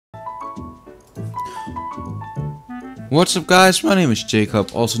What's up guys, my name is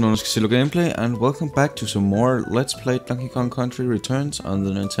Jacob, also known as Castillo Gameplay, and welcome back to some more Let's Play Donkey Kong Country Returns on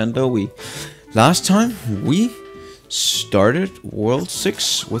the Nintendo Wii. Last time we started World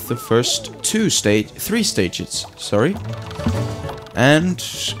 6 with the first three stages, and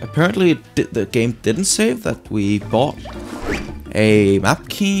apparently the game didn't save that we bought a map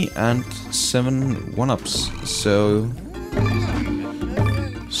key and 7 1-ups, so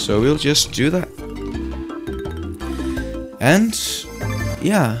we'll just do that. And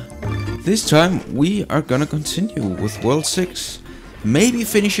yeah, this time we are gonna continue with World 6. Maybe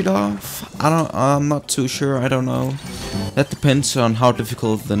finish it off. I'm not too sure, I don't know. That depends on how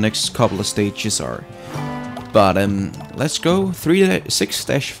difficult the next couple of stages are. But let's go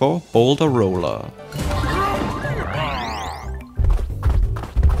 6-4 Boulder Roller.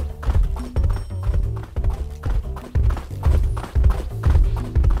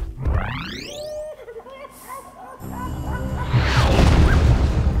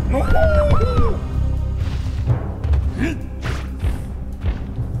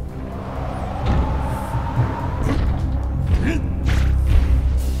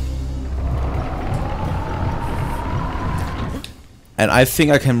 And I think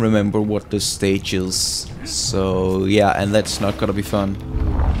I can remember what the stage is. So yeah, and that's not gonna be fun.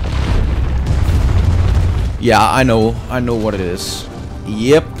 Yeah, I know what it is.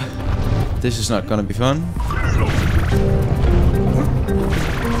 Yep. This is not gonna be fun.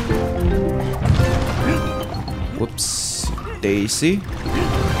 Whoops. Daisy.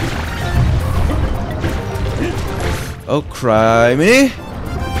 Oh, cry me.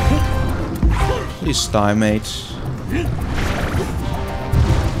 Please die, mate.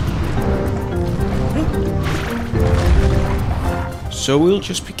 So we'll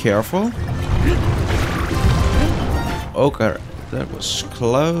just be careful. Okay, that was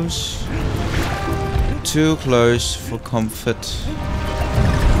close. Too close for comfort.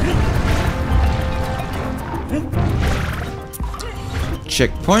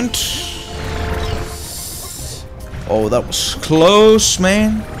 Checkpoint. Oh, that was close,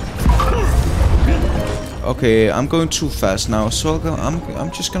 man. Okay, I'm going too fast now, so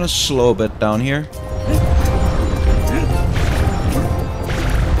I'm just gonna slow a bit down here.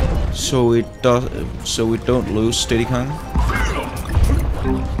 So we don't lose Steady Kong,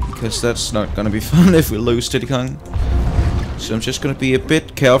 because that's not gonna be fun if we lose Steady Kong. So I'm just gonna be a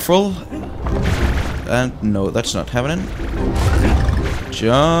bit careful. And no, that's not happening.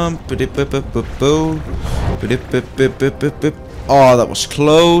 Jump. Oh, that was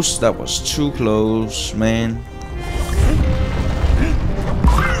close. That was too close, man.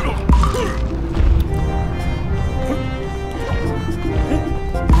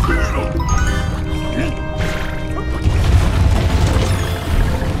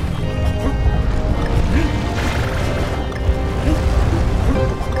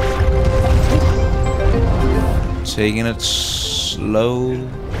 Taking it slow.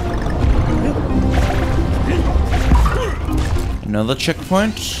 Another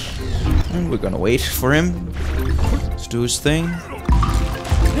checkpoint. And we're gonna wait for him to do his thing.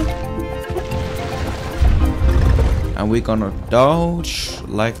 And we're gonna dodge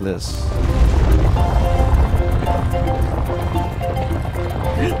like this.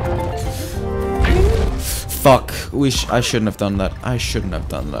 Fuck. I shouldn't have done that. I shouldn't have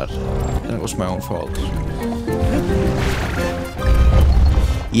done that. That was my own fault.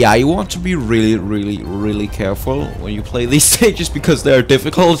 Yeah, you want to be really careful when you play these stages because they're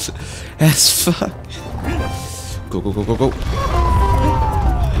difficult as fuck. Go. Oh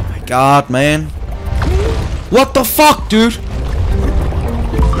my god, man. What the fuck, dude?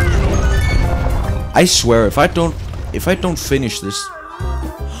 I swear, if I don't finish this,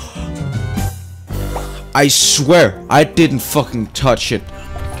 I swear I didn't fucking touch it.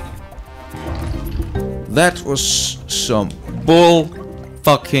 That was some bull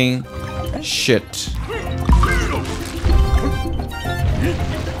fucking shit.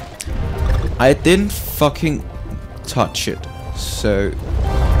 I didn't fucking touch it. So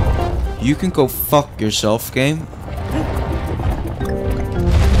you can go fuck yourself, game.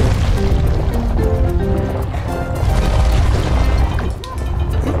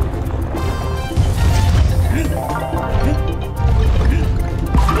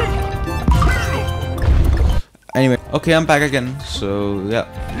 Anyway, okay, I'm back again, so yeah.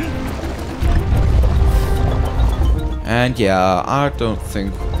 And yeah, I don't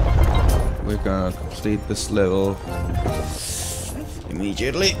think we're gonna complete this level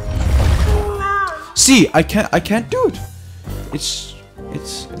immediately. See, I can't do it. It's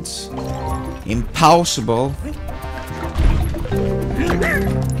impossible.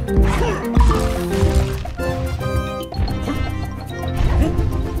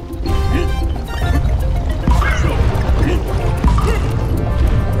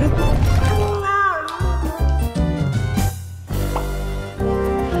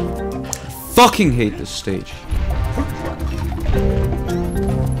 fucking hate this stage.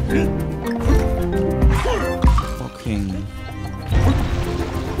 Fucking...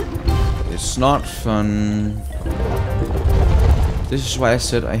 It's not fun. This is why I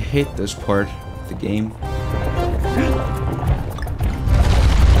said I hate this part of the game.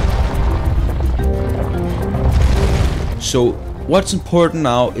 So what's important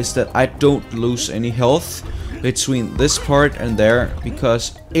now is that I don't lose any health between this part and there,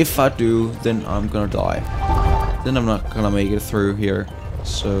 because if I do, then I'm gonna die. Then I'm not gonna make it through here.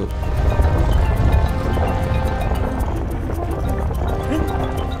 So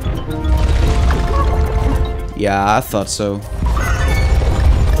yeah, I thought so.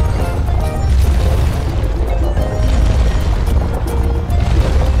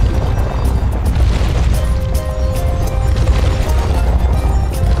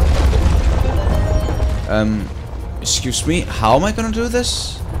 Excuse me, how am I gonna do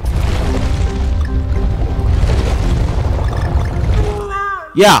this?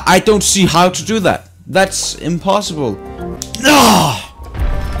 Yeah, I don't see how to do that. That's impossible. No!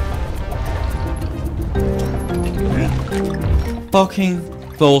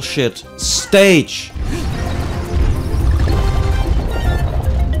 Fucking bullshit stage.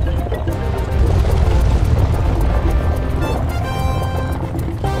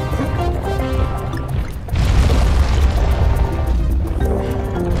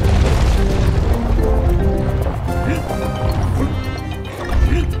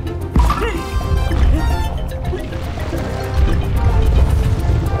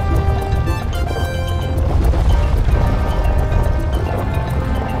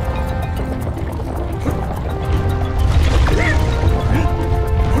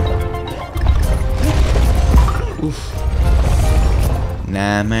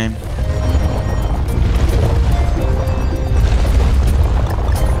 Nah, man.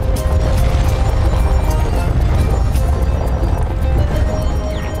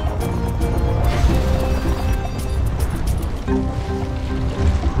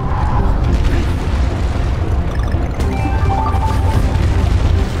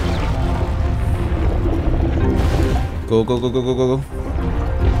 Go, go, go, go, go, go, go.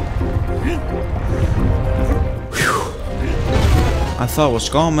 I thought it was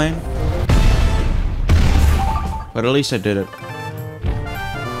gone, man. But at least I did it.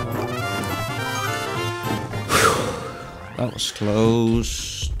 That was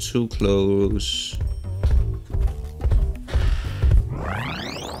close. Too close.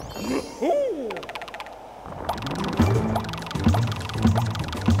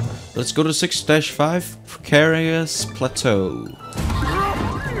 Let's go to 6-5 Precarious Plateau.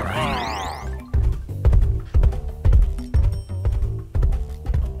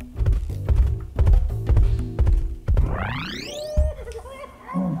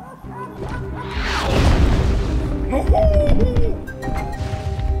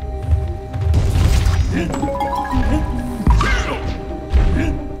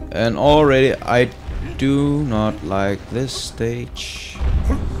 And already I do not like this stage.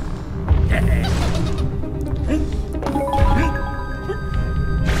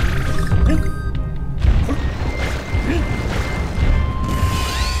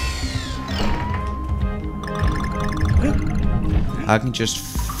 I can just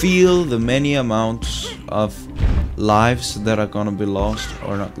feel the many amounts of lives that are gonna be lost,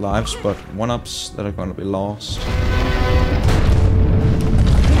 or not lives, but one-ups that are gonna be lost.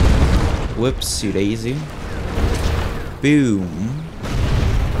 Whoopsie daisy. Boom.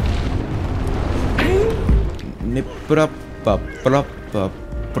 Nip up up up up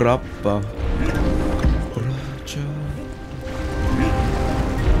up up.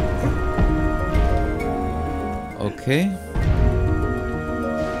 Okay.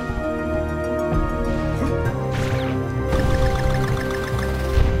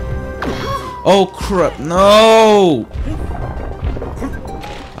 Oh crap, no!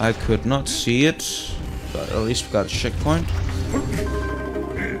 I could not see it, but at least we got a checkpoint.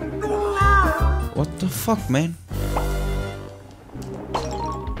 What the fuck, man?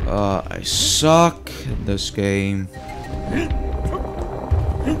 I suck at this game.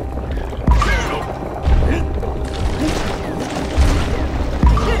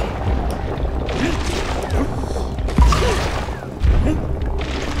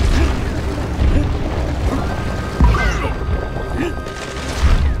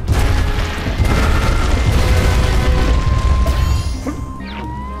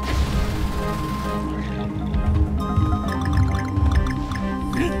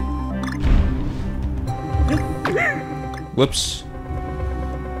 Whoops.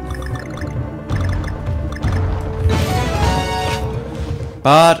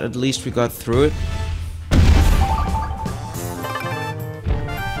 But at least we got through it.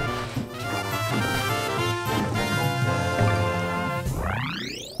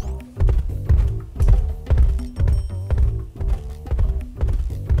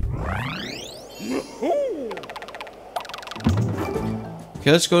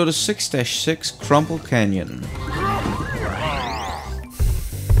 Okay, let's go to 6-6 Crumble Canyon.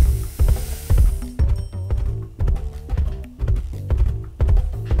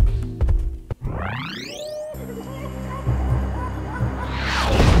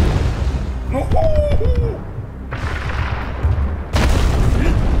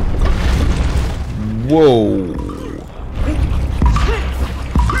 Whoa.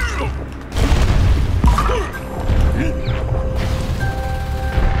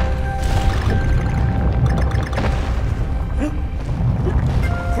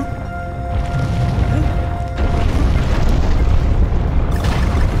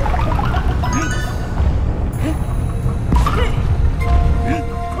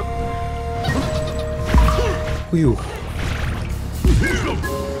 Whew.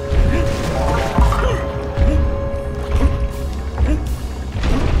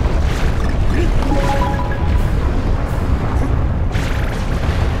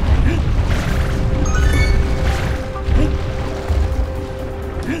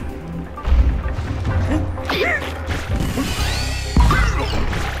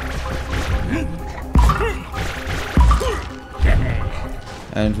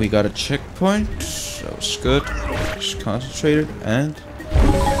 And we got a checkpoint. That was good. Just concentrated and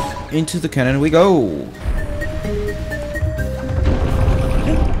into the cannon we go.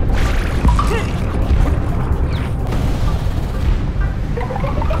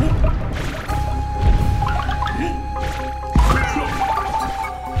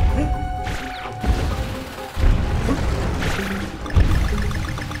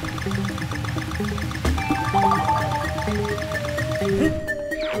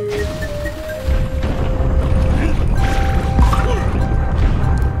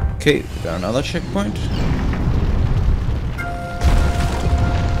 Okay, we got another checkpoint.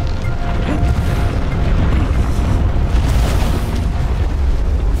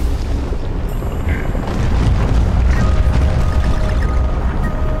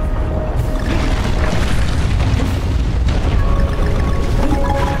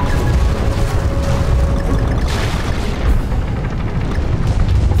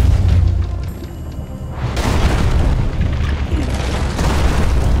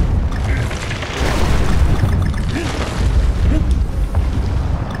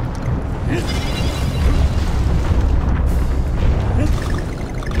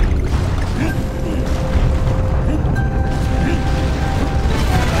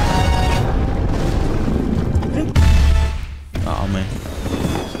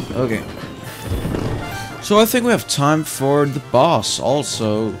 Okay. So I think we have time for the boss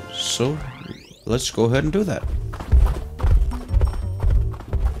also. So let's go ahead and do that.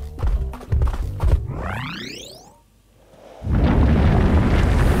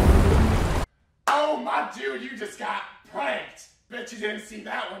 Oh my dude, you just got pranked. Bet you didn't see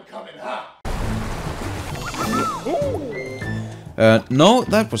that one coming, huh? No,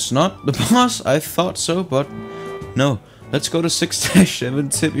 that was not the boss. I thought so, but no. Let's go to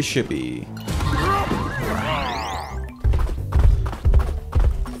 6-7 Tippy Shippy.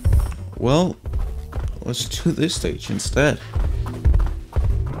 Well, let's do this stage instead.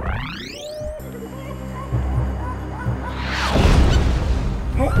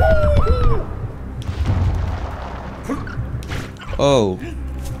 Oh.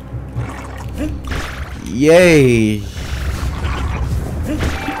 Yay.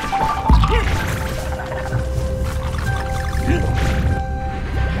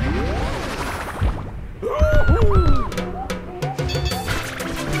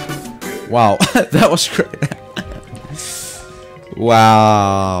 Wow, that was great.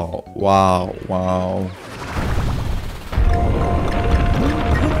 Wow, wow, wow.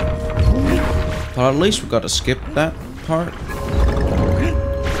 But at least we got to skip that part.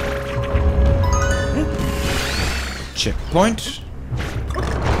 Checkpoint.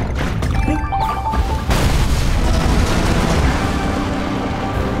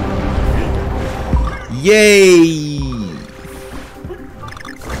 Yay!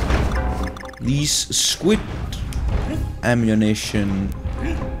 These squid ammunition.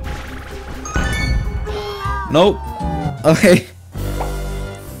 Nope. Okay.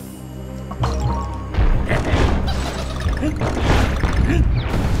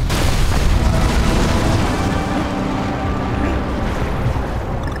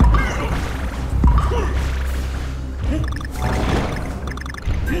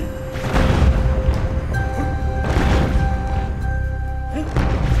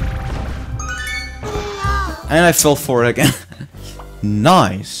 And I fell for it again.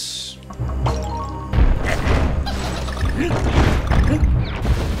 Nice.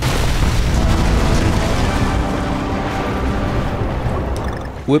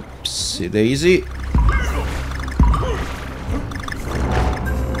 Whoopsie daisy.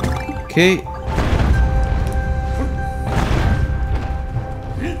 Okay.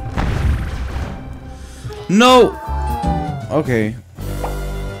 No. Okay.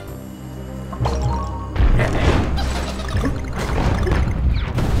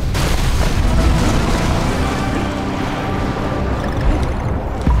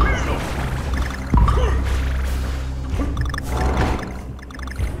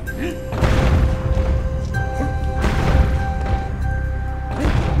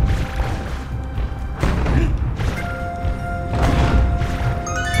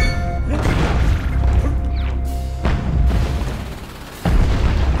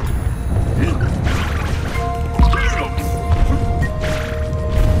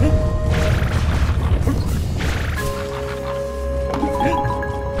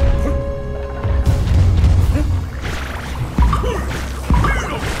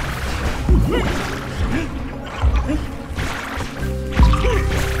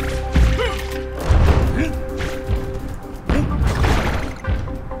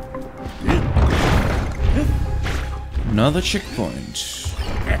 Another checkpoint.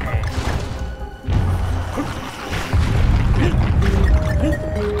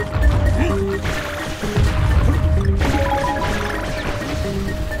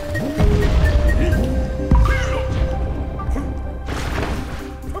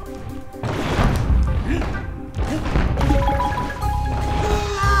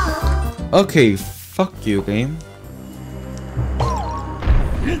 Okay, fuck you, game.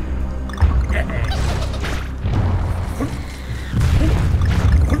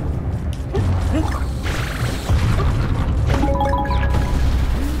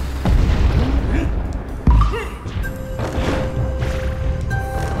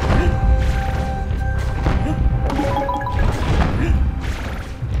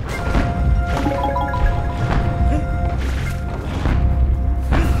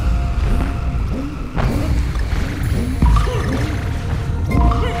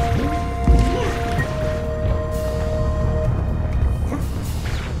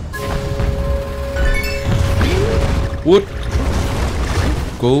 What?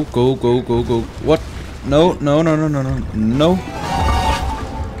 Go, go, go, go, go. What? No, no, no, no, no, no, no.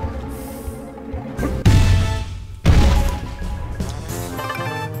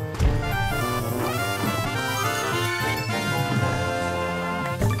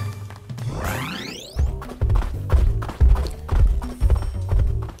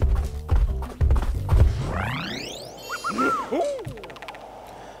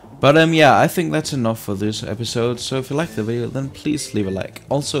 But yeah, I think that's enough for this episode. So if you liked the video, then please leave a like.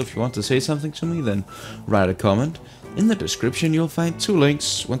 Also, if you want to say something to me, then write a comment. In the description you'll find 2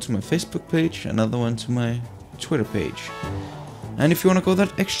 links, one to my Facebook page, another one to my Twitter page. And if you want to go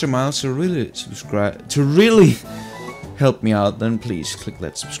that extra mile to really subscribe, to really help me out, then please click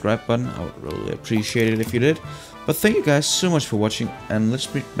that subscribe button. I would really appreciate it if you did. But thank you guys so much for watching, and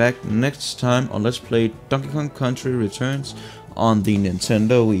let's meet back next time on Let's Play Donkey Kong Country Returns on the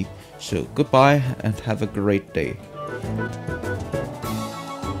Nintendo Wii. So goodbye and have a great day.